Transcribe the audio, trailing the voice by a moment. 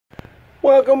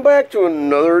Welcome back to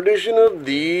another edition of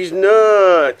Dees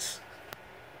Nutz.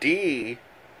 Dees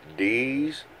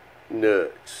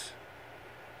Nutz.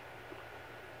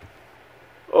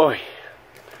 Oi.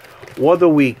 What a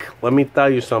week. Let me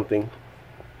tell you something.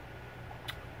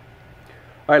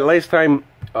 Alright, last time,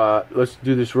 let's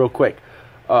do this real quick.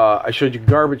 I showed you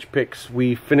garbage picks.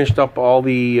 We finished up all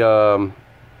the all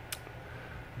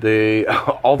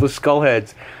the skull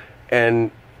heads,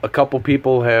 and a couple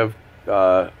people have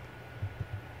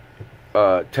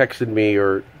texted me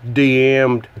or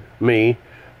DM'd me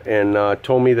and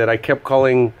told me that I kept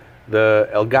calling the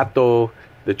El Gato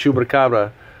the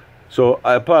Chupacabra. So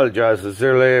I apologize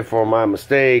sincerely for my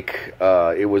mistake.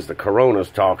 It was the Coronas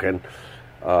talking.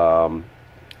 So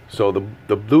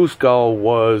the blue skull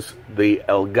was the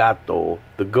El Gato.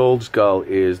 The gold skull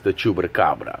is the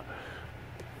Chupacabra.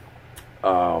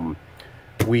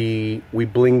 We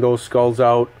bling those skulls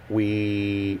out.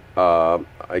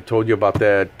 I told you about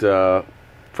that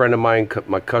friend of mine,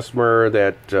 my customer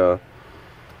that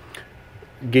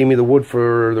gave me the wood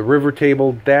for the river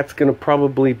table. That's going to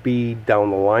probably be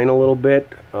down the line a little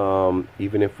bit,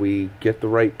 even if we get the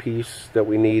right piece that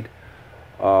we need.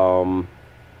 And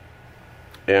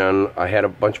I had a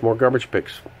bunch more garbage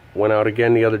picks. Went out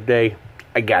again the other day.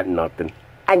 I got nothing.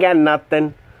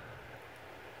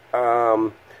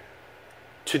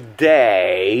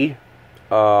 Today,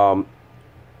 we're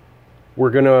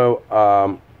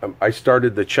gonna, I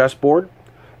started the chessboard,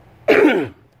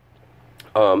 and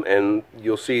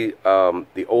you'll see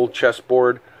the old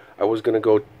chessboard. I was gonna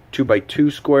go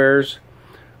 2x2 squares.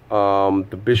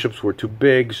 The bishops were too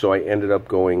big, so I ended up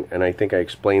going, and I think I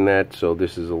explained that, so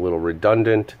this is a little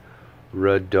redundant.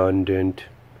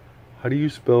 How do you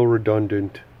spell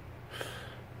redundant?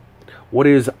 What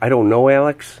is, I don't know,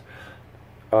 Alex.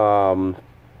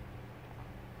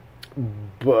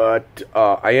 But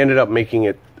I ended up making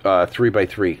it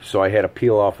 3x3, so I had to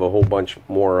peel off a whole bunch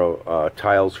more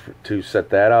tiles to set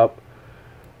that up.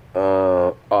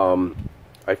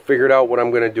 I figured out what I'm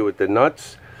going to do with the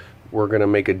nuts. We're going to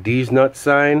make a Dees Nutz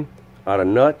sign out of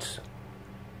nuts.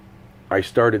 I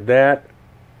started that,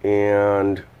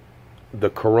 and the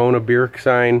Corona beer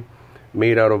sign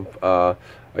made out of,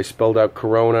 I spelled out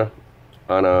Corona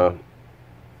on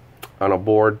a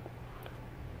board.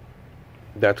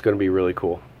 That's going to be really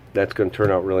cool. That's going to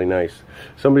turn out really nice.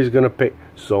 Someone's going to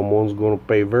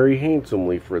pay very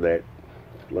handsomely for that.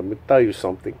 Let me tell you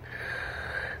something.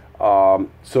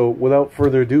 So without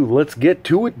further ado, let's get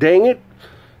to it, dang it,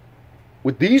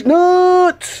 with these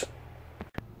nuts.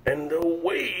 And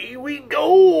away we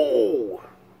go.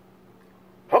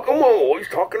 How come I'm always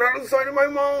talking out of the side of my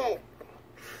mouth?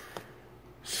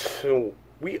 So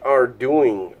we are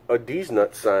doing a Dees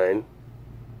Nutz sign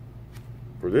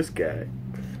for this guy,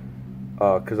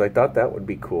 because I thought that would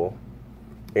be cool.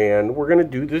 And we're gonna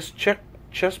do this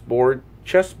chessboard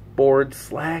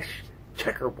slash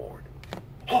checkerboard.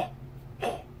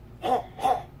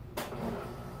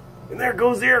 And there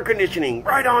goes the air conditioning,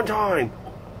 right on time.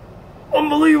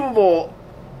 Unbelievable.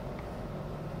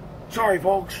 Sorry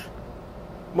folks,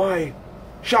 my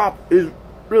shop is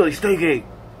really stinky.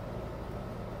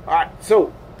 Alright,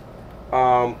 so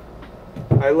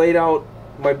I laid out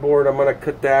my board. I'm gonna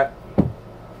cut that.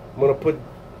 I'm gonna put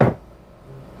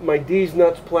my Dees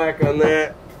Nutz plaque on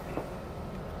that.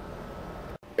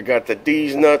 I got the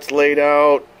Dees Nutz laid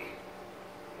out,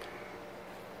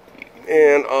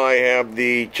 and I have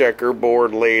the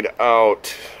checkerboard laid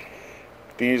out.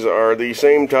 These are the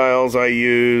same tiles I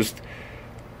used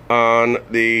on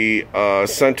the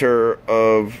center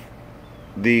of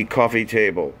the coffee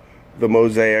table, the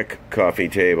mosaic coffee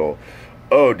table.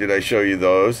 Oh, did I show you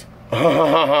those?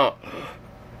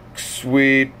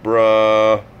 Sweet,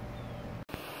 bruh.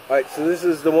 Alright, so this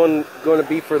is the one going to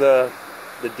be for the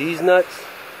Dees Nutz.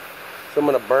 So I'm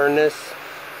going to burn this.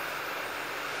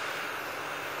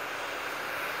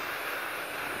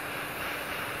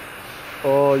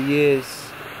 Oh, yes.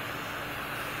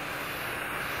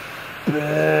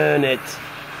 Burn it.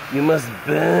 You must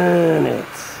burn it.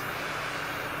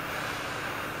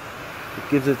 It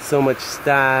gives it so much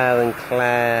style and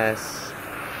class,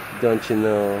 don't you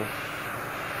know?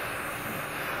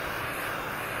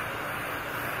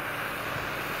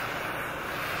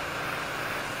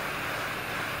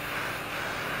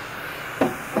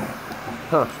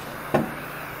 Huh.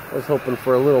 I was hoping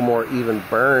for a little more even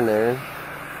burn there.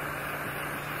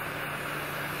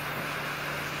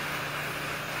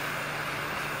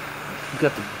 You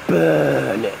got to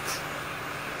burn it.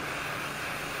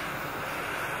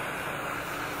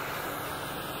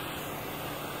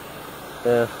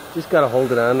 Yeah, just gotta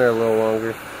hold it on there a little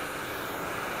longer.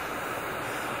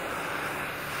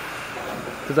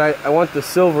 because I want the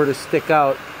silver to stick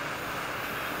out.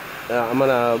 I'm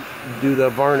gonna do the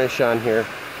varnish on here,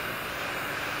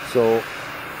 so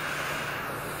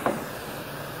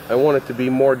I want it to be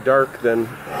more dark than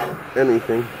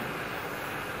anything.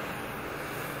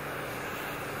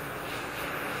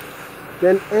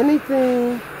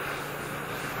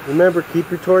 Remember,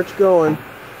 keep your torch going,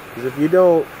 because if you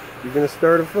don't, you're gonna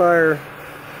start a fire.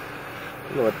 I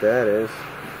don't know what that is.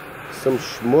 Some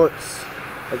schmutz.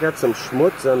 I got some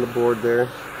schmutz on the board there.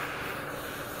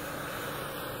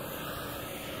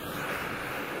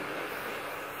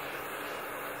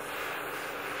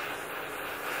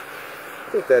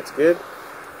 I think that's good.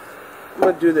 I'm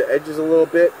gonna do the edges a little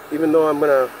bit, even though I'm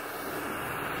gonna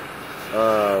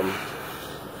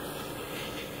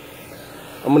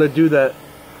do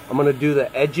the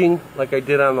edging like I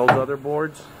did on those other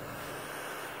boards.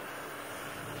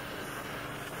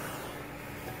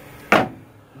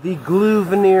 The glue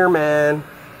veneer, man.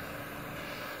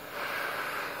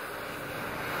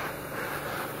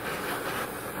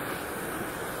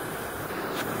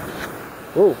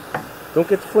 Whoa, don't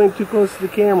get the flame too close to the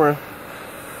camera.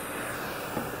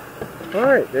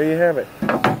 Alright, there you have it.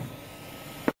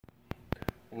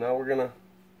 Now we're gonna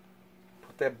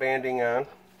put that banding on.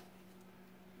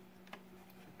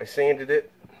 I sanded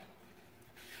it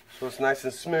so it's nice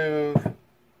and smooth.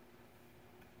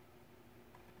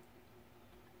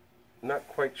 Not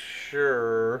quite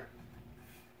sure.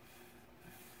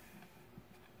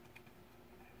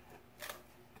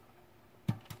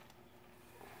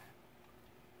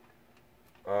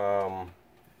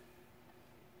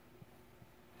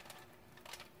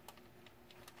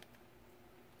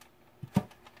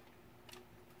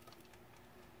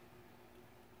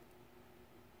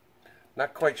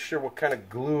 Not quite sure what kind of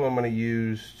glue I'm going to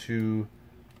use to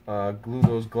glue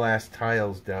those glass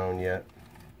tiles down yet.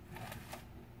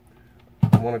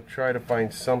 I want to try to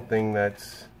find something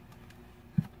that's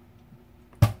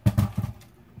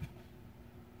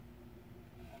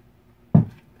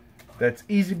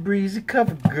easy breezy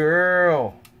cover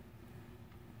girl.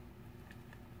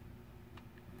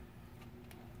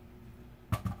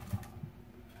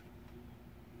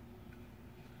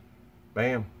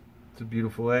 Bam, it's a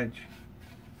beautiful edge.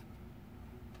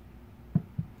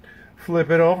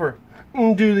 Flip it over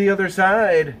and do the other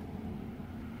side.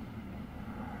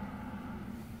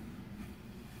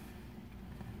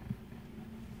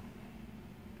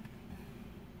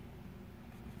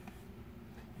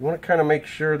 You want to kind of make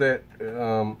sure that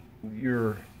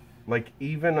you're like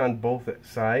even on both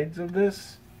sides of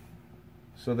this,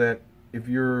 so that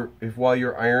if while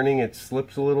you're ironing it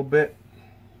slips a little bit,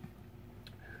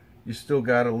 you still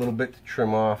got a little bit to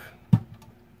trim off.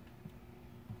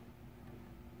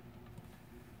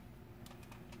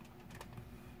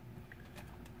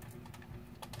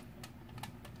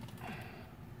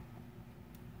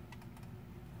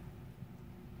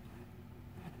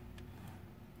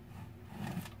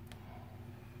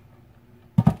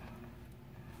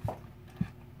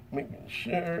 Making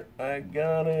sure I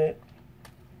got it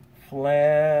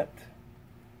flat.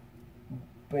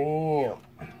 Bam.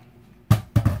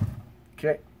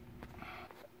 Okay.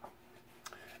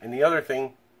 And the other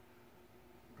thing,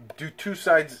 do two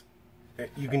sides.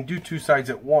 You can do two sides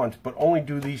at once, but only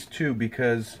do these two,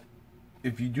 because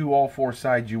if you do all four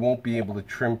sides, you won't be able to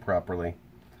trim properly.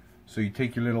 So you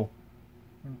take your little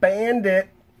bandit,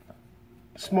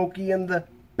 Smokey and the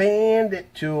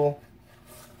Bandit tool,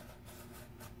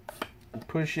 and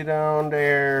push it on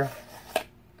there,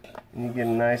 and you get a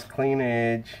nice clean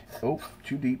edge. Oh,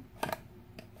 too deep.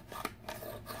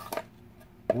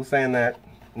 We'll sand that,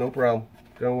 no problem.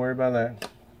 Don't worry about that.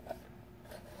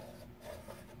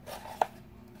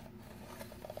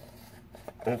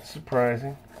 That's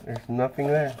surprising. There's nothing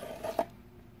there.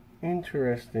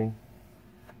 Interesting.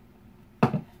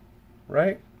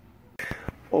 Right?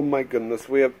 Oh my goodness,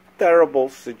 we have terrible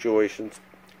situations.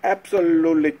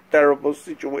 Absolutely terrible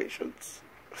situations.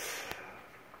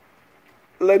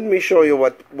 Let me show you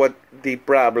what the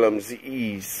problems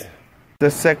is.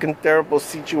 The second terrible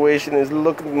situation is,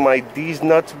 look at my Dees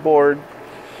Nutz board.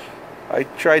 I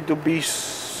tried to be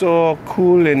so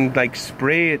cool and like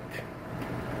spray it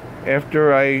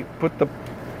after I put the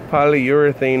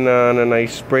polyurethane on, and I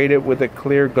sprayed it with a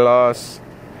clear gloss.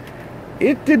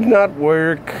 It did not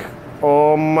work.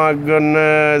 Oh my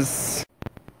goodness.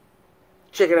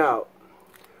 Check it out.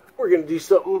 We're gonna do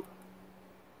something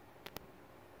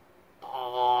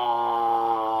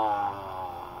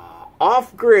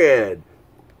off grid.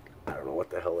 I don't know what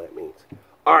the hell that means.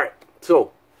 Alright,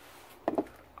 so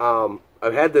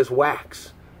I've had this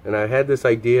wax, and I had this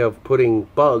idea of putting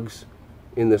bugs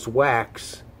in this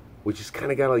wax, which has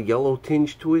kind of got a yellow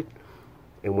tinge to it.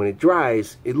 And when it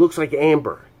dries, it looks like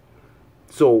amber.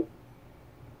 So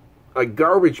I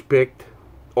garbage picked,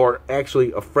 or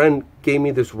actually a friend gave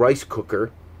me this rice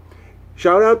cooker.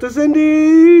 Shout out to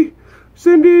Cindy!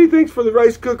 Cindy, thanks for the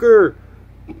rice cooker.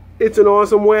 It's an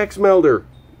awesome wax smelter.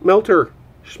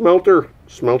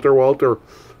 Smelter Walter.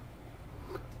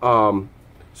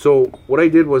 So what I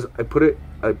did was I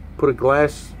got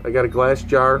a glass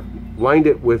jar, lined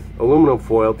it with aluminum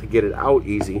foil to get it out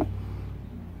easy.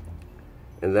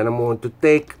 And then I'm going to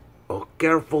take, oh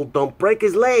careful, don't break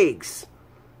his legs.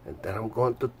 And then I'm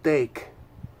going to take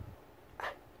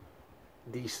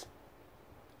these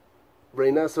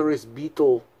rhinoceros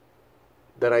beetle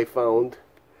that I found,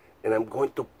 and I'm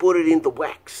going to put it in the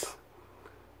wax.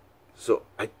 So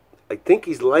I think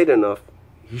he's light enough.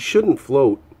 He shouldn't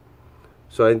float.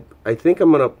 So I think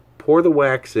I'm going to pour the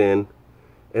wax in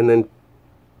and then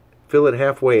fill it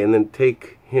halfway, and then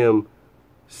take him,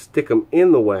 stick him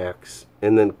in the wax,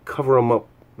 and then cover him up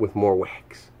with more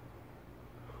wax.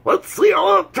 Let's see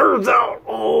how it turns out.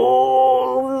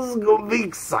 Oh, this is going to be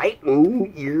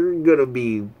exciting. You're going to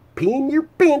be peeing your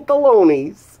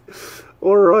pantalones.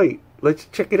 All right, let's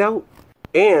check it out.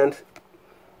 And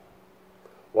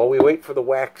while we wait for the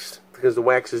wax, because the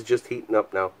wax is just heating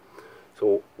up now.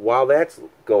 So while that's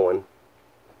going,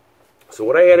 so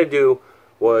what I had to do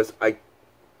was I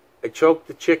choked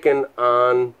the chicken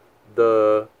on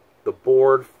the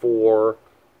board for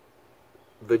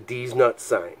the Dees Nutz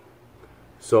sign.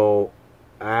 So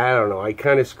I don't know, I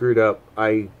kind of screwed up.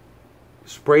 I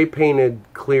spray painted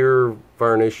clear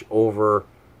varnish over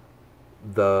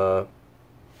the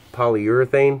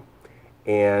polyurethane,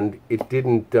 and it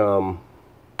didn't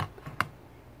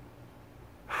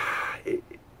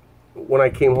when I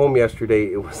came home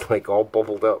yesterday, it was like all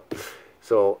bubbled up.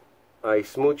 So I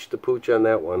smooched the pooch on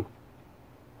that one.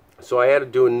 So I had to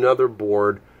do another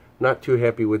board. Not too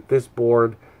happy with this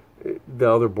board. The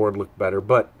other board looked better,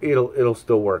 but it'll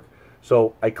still work.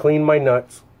 So I cleaned my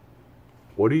nuts.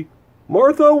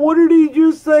 Martha, what did he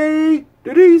just say?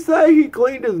 Did he say he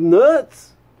cleaned his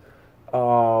nuts?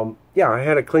 Yeah, I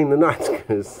had to clean the nuts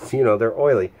because, you know, they're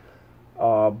oily.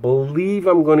 Believe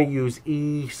I'm going to use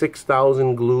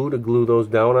E6000 glue to glue those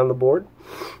down on the board.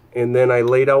 And then I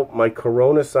laid out my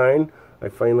Corona sign. I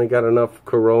finally got enough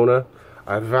Corona.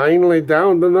 I finally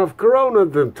downed enough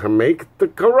Corona to make the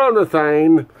Corona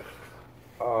sign.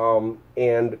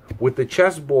 And with the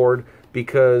chessboard,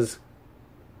 because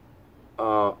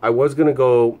I was going to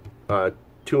go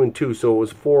 2 and 2, so it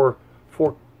was four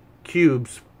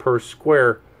cubes per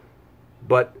square,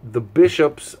 but the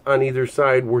bishops on either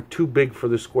side were too big for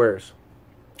the squares,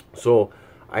 so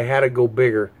I had to go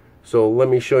bigger. So let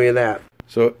me show you that.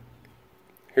 So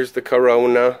here's the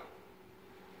Corona,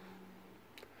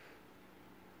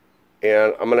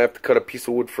 and I'm gonna have to cut a piece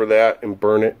of wood for that and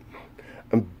burn it.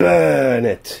 And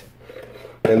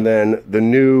then the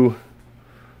new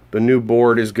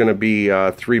board is going to be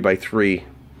 3x3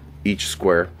 each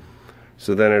square.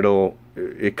 So then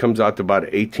it comes out to about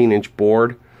an 18-inch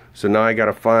board. So now I got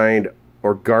to find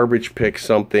or garbage pick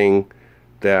something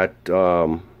that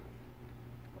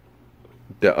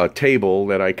a table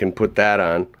that I can put that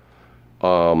on.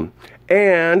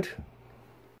 And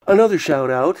another shout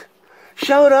out.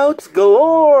 Shout outs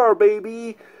galore,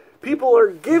 baby. People are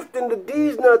gifting the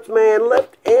Dees Nutz, man,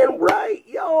 left and right.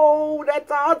 Yo,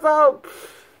 that's awesome.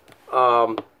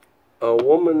 A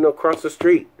woman across the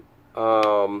street,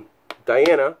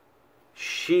 Diana,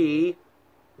 she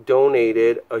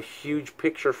donated a huge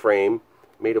picture frame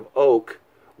made of oak,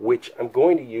 which I'm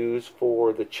going to use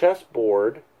for the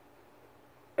chessboard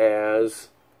as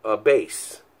a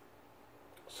base.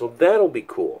 So that'll be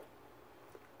cool.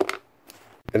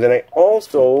 And then I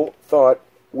also thought,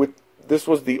 this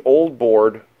was the old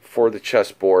board for the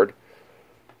chessboard,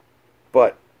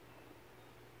 but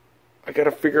I got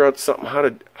to figure out something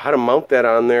how to mount that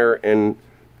on there and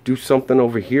do something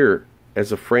over here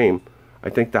as a frame. I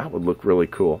think that would look really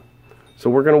cool. So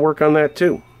we're going to work on that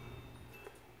too.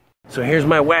 So here's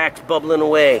my wax bubbling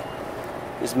away.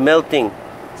 It's melting.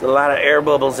 There's a lot of air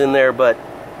bubbles in there, but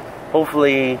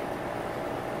hopefully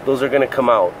those are going to come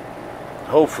out.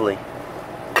 Hopefully.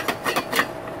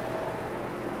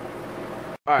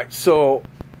 Alright, so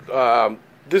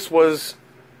this was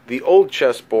the old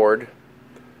chessboard,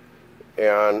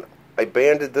 and I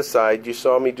banded the side. You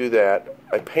saw me do that.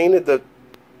 I painted the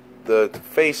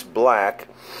face black.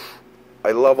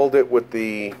 I leveled it with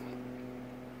the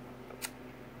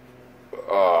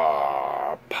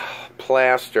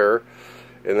plaster,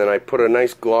 and then I put a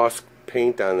nice gloss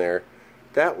paint on there.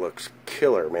 That looks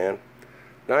killer, man.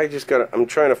 Now I'm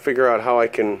trying to figure out how I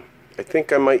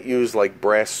think I might use like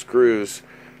brass screws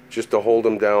just to hold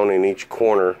them down in each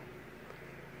corner.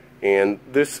 And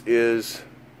this is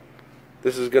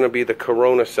going to be the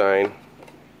Corona sign.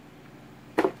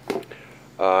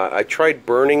 I tried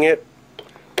burning it.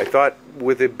 I thought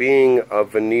with it being a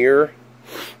veneer,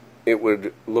 it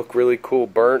would look really cool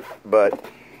burnt, but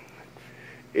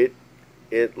it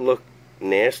looked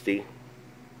nasty.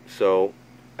 So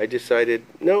I decided,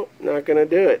 no, not gonna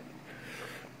do it.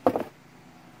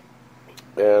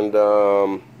 And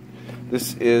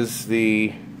this is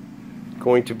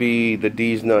going to be the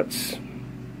Dees Nutz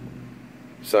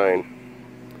sign.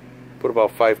 Put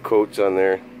about 5 coats on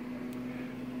there.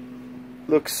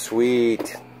 Looks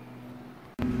sweet.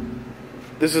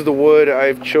 This is the wood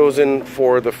I've chosen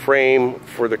for the frame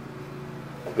for the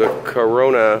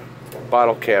Corona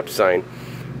bottle cap sign.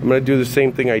 I'm going to do the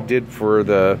same thing I did for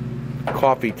the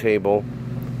coffee table.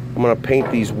 I'm going to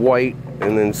paint these white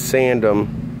and then sand them,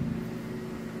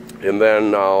 and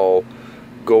then I'll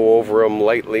go over them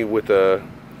lightly with a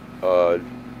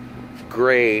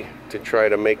gray to try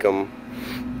to make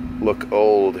them look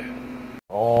old.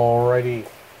 Alrighty.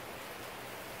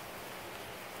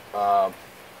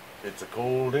 It's a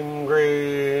cold and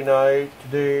gray night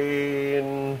today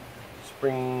in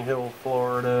Spring Hill,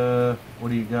 Florida. What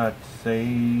do you got to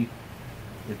say?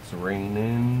 It's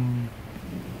raining.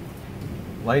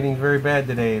 Lighting's very bad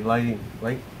today. Raining.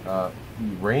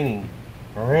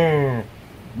 I'm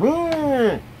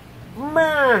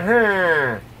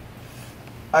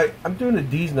doing a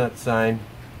Dees Nutz sign.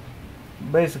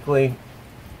 Basically,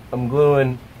 I'm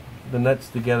gluing the nuts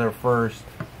together first,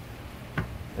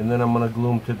 and then I'm going to glue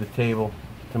them to the table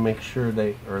to make sure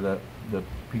the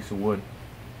piece of wood.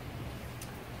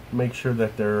 Make sure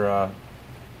that they're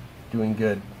doing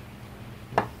good.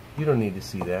 You don't need to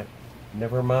see that.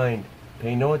 Never mind.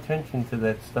 Pay no attention to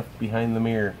that stuff behind the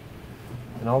mirror.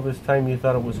 And all this time you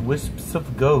thought it was wisps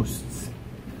of ghosts.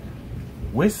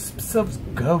 Wisps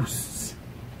of ghosts.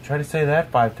 Try to say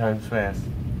that 5 times fast.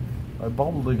 I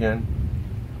bubbled again.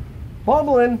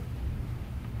 Bubbling!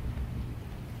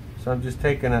 So I'm just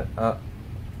taking a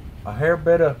hair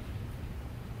bit of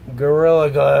Gorilla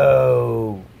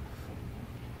Glue.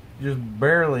 Just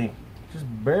barely.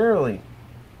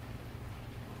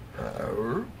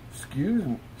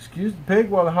 Excuse the pig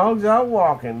while the hog's out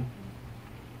walking.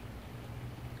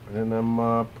 And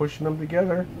I'm pushing them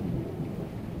together.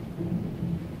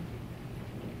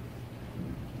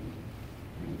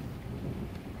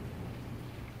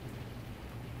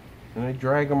 And I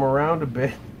drag them around a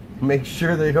bit. Make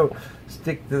sure they don't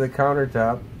stick to the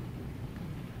countertop.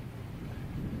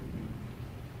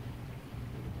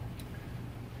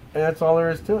 And that's all there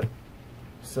is to it.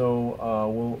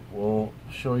 So we'll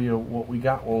show you what we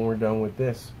got when we're done with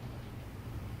this.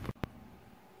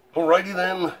 Alrighty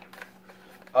then.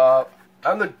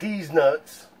 On the Dees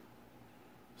Nutz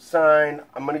sign,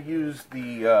 I'm going to use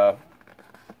the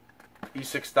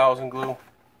E6000 glue.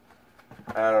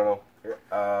 I don't know.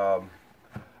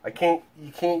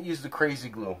 You can't use the crazy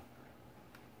glue.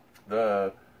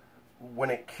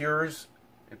 When it cures,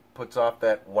 it puts off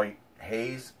that white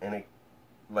haze and it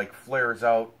like flares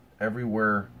out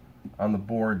everywhere on the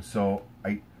board. So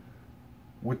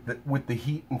with the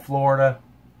heat in Florida,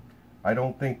 I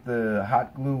don't think the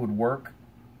hot glue would work.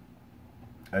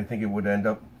 I think it would end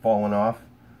up falling off.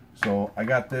 So I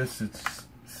got this. It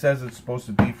says it's supposed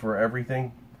to be for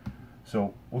everything.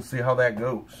 So we'll see how that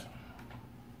goes.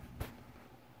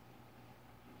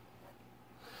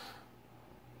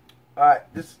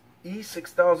 Alright, this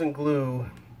E6000 glue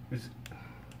is,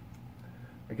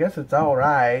 I guess it's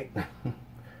alright,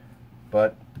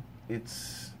 but it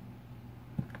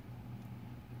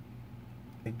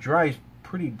dries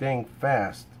pretty dang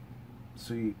fast.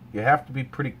 So you have to be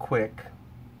pretty quick.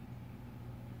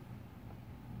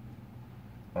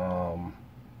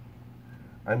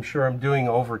 I'm sure I'm doing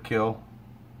overkill.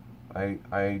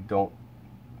 I don't,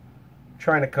 I'm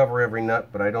trying to cover every nut,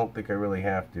 but I don't think I really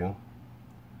have to.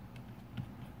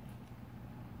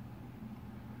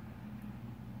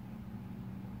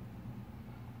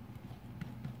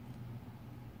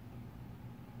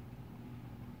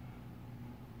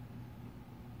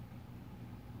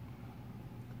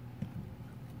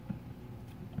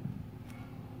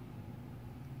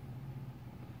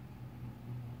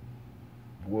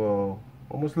 Whoa,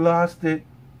 almost lost it.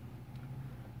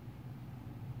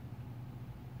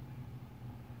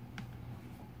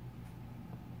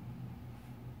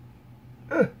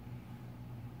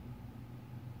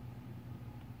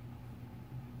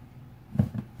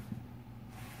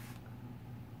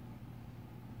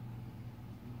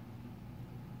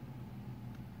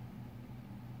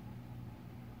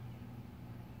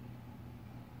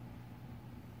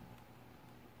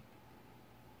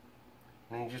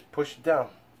 and you just push it down.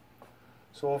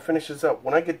 So we'll finish this up.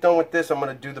 When I get done with this, I'm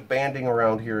going to do the banding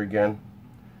around here again,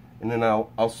 and then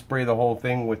I'll spray the whole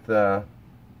thing with the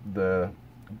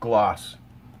gloss.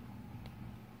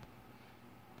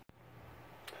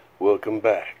 Welcome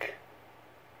back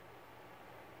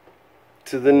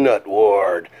to the Nut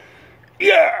Ward.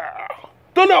 Yeah,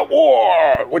 the Nut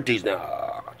Ward with Dees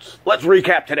Nutz. Let's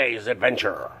recap today's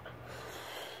adventure.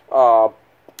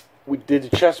 We did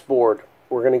the chessboard.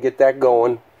 We're going to get that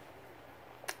going.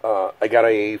 I got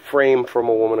a frame from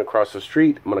a woman across the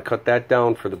street. I'm going to cut that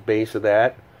down for the base of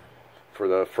that, for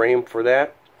the frame for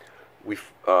that. We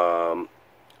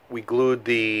glued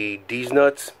the Dees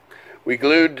Nutz. We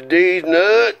glued the Dees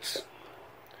Nutz.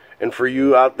 And for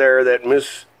you out there that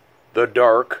miss the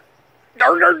dark, I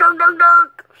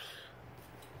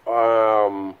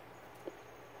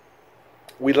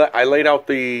laid out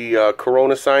the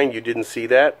Corona sign. You didn't see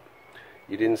that.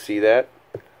 You didn't see that.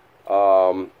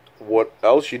 What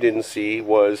else you didn't see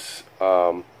was,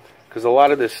 because a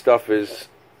lot of this stuff is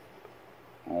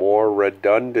more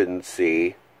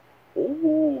redundancy.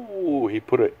 Ooh, he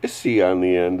put a issy on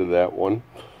the end of that one.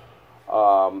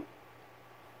 I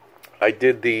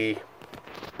did the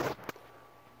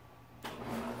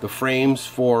frames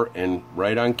for, and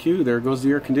right on cue, there goes the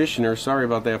air conditioner. Sorry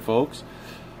about that, folks.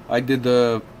 I did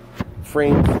the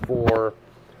frames for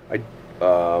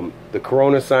the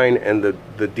Corona sign and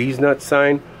the Dees Nutz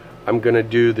sign. I'm going to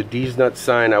do the Dees Nutz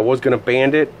sign. I was going to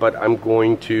band it, but I'm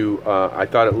going to, I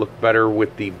thought it looked better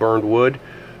with the burned wood.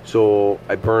 So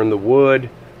I burned the wood.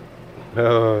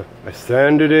 I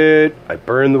sanded it. I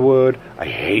burned the wood. I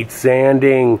hate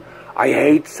sanding. I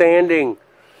hate sanding.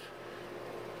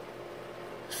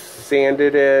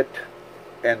 Sanded it,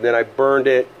 and then I burned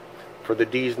it for the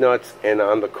Dees Nutz. And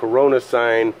on the Corona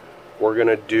sign, we're going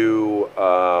to do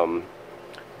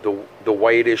the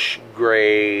whitish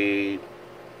gray,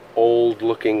 old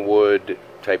looking wood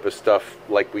type of stuff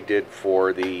like we did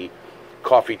for the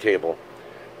coffee table.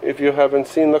 If you haven't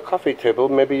seen the coffee table,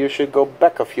 maybe you should go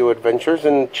back a few adventures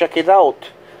and check it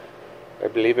out. I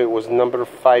believe it was number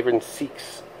 5 and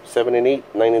 6, 7 and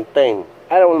 8, 9 and 10.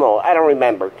 I don't know. I don't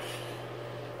remember.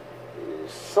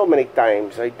 So many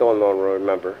times. I don't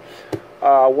remember.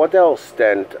 What else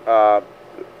then?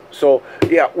 So,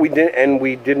 yeah, we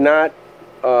did not,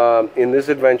 in this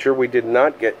adventure, we did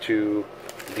not get to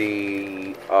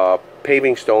the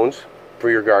paving stones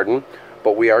for your garden,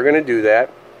 but we are going to do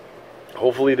that.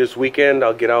 Hopefully this weekend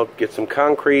I'll get some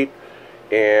concrete,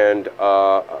 and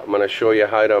I'm going to show you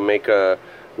how to make a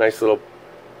nice little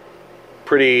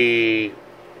pretty,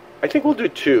 I think we'll do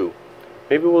 2.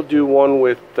 Maybe we'll do one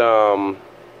with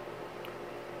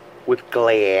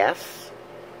glass,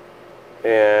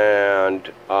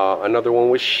 and another one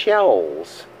with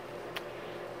shells.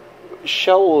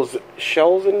 Shells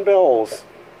and bells.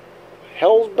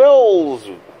 Hell's bells.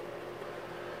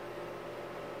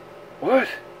 What?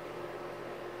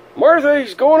 Martha,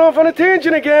 he's going off on a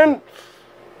tangent again.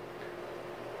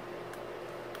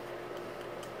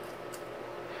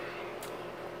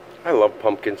 I love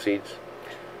pumpkin seeds.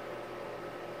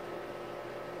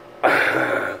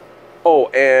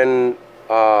 Oh, and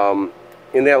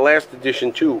in that last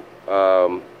edition too,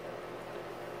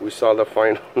 we saw the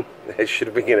final. That should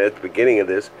have been at the beginning of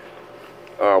this.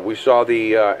 We saw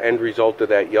the end result of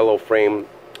that yellow frame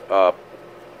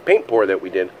paint pour that we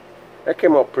did. That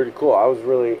came out pretty cool. I was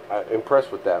really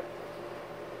impressed with that.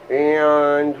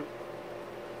 And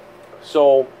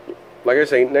so, like I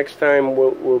say, next time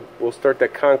we'll start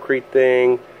that concrete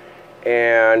thing.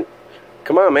 And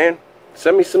come on, man,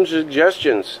 send me some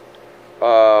suggestions.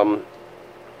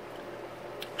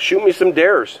 Shoot me some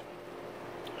dares.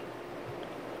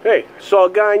 Hey, I saw a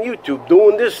guy on YouTube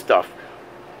doing this stuff.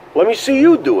 Let me see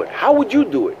you do it. How would you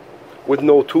do it? With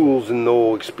no tools and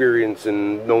no experience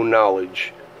and no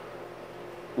knowledge.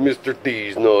 Mr.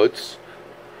 Dees Nutz.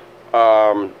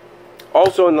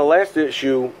 Also, in the last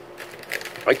issue,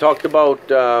 I talked about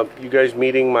you guys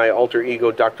meeting my alter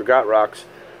ego, Dr. Gotrocks.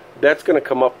 That's going to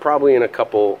come up probably in a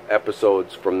couple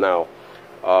episodes from now.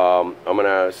 I'm going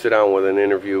to sit down with an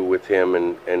interview with him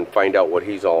and find out what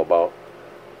he's all about.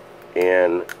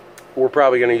 And we're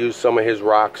probably going to use some of his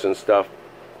rocks and stuff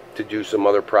to do some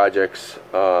other projects.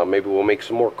 Maybe we'll make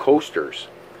some more coasters.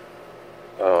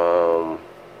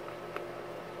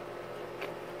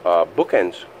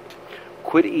 Bookends.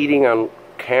 Quit eating on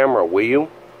camera, will you?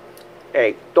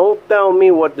 Hey, don't tell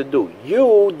me what to do.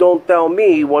 You don't tell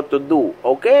me what to do,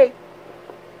 okay?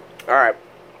 Alright.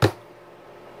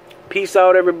 Peace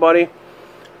out, everybody.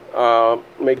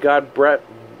 May God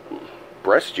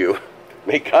breast you.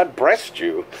 May God breast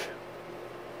you.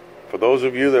 For those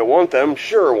of you that want them,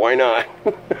 sure, why not?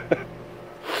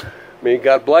 May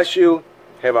God bless you.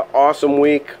 Have an awesome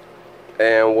week,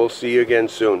 and we'll see you again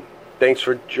soon. Thanks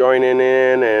for joining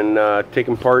in and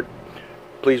taking part.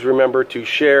 Please remember to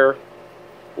share,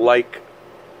 like,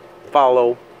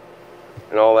 follow,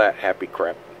 and all that happy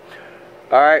crap.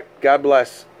 All right. God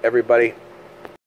bless everybody.